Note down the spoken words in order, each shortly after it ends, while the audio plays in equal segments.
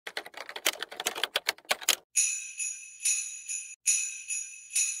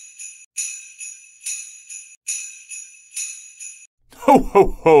Ho,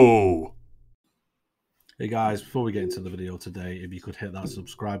 ho, ho! Hey guys, before we get into the video today, if you could hit that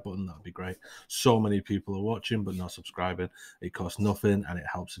subscribe button, that'd be great. So many people are watching but not subscribing. It costs nothing and it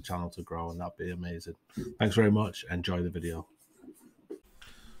helps the channel to grow, and that'd be amazing. Thanks very much. Enjoy the video.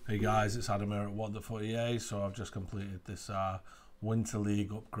 Hey guys, it's Adam here at What the Footy EA. So I've just completed this Winter League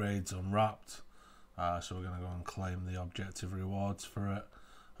upgrades unwrapped. So we're going to go and claim the objective rewards for it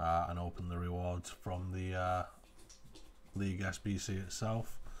and open the rewards from the League SBC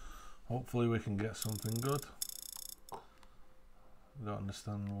itself. Hopefully we can get something good. Don't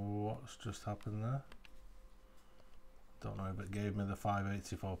understand what's just happened there. Don't know if it gave me the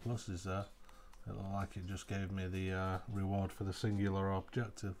 584 pluses there. It looked like it just gave me the reward for the singular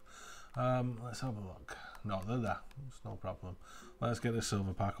objective. Let's have a look. No, they're there. It's no problem. Let's get the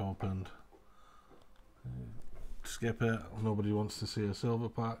silver pack opened. Skip it. Nobody wants to see a silver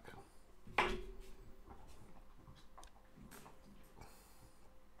pack.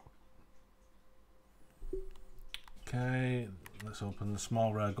 Okay, let's open the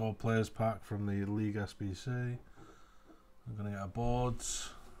small rare gold players pack from the League SBC. I'm going to get our boards.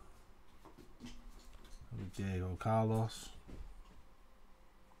 Diego Carlos.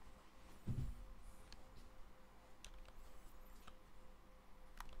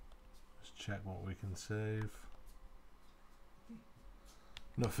 Let's check what we can save.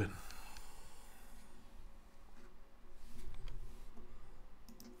 Nothing.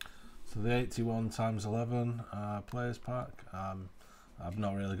 So the 81 times 11 players pack. I've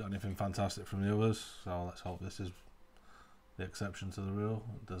not really got anything fantastic from the others, so let's hope this is the exception to the rule.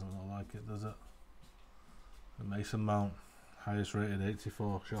 It doesn't look like it, does it? The Mason Mount, highest rated,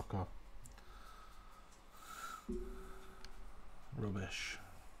 84, shocker. Rubbish.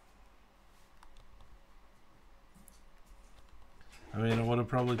 I mean, I would have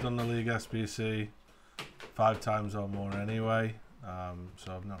probably done the League SBC 5 times or more anyway.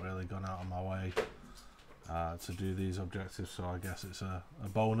 So I've not really gone out of my way to do these objectives, so I guess it's a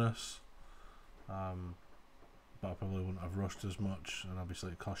bonus, but I probably wouldn't have rushed as much, and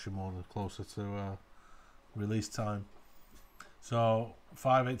obviously it costs you more the closer to release time. So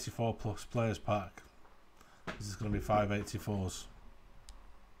 584 plus players pack. This is going to be 584s.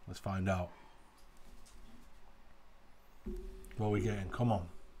 Let's find out. What are we getting? Come on.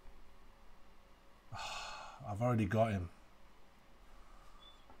 I've already got him.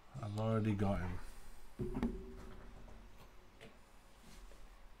 I've already got him.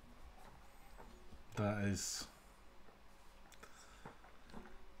 That is...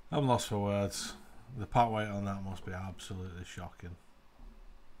 I'm lost for words. The pack weight on that must be absolutely shocking.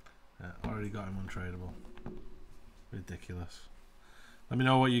 Yeah, already got him untradeable. Ridiculous. Let me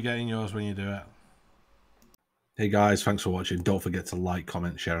know what you get in yours when you do it. Hey guys, thanks for watching. Don't forget to like,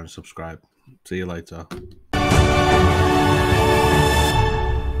 comment, share and subscribe. See you later.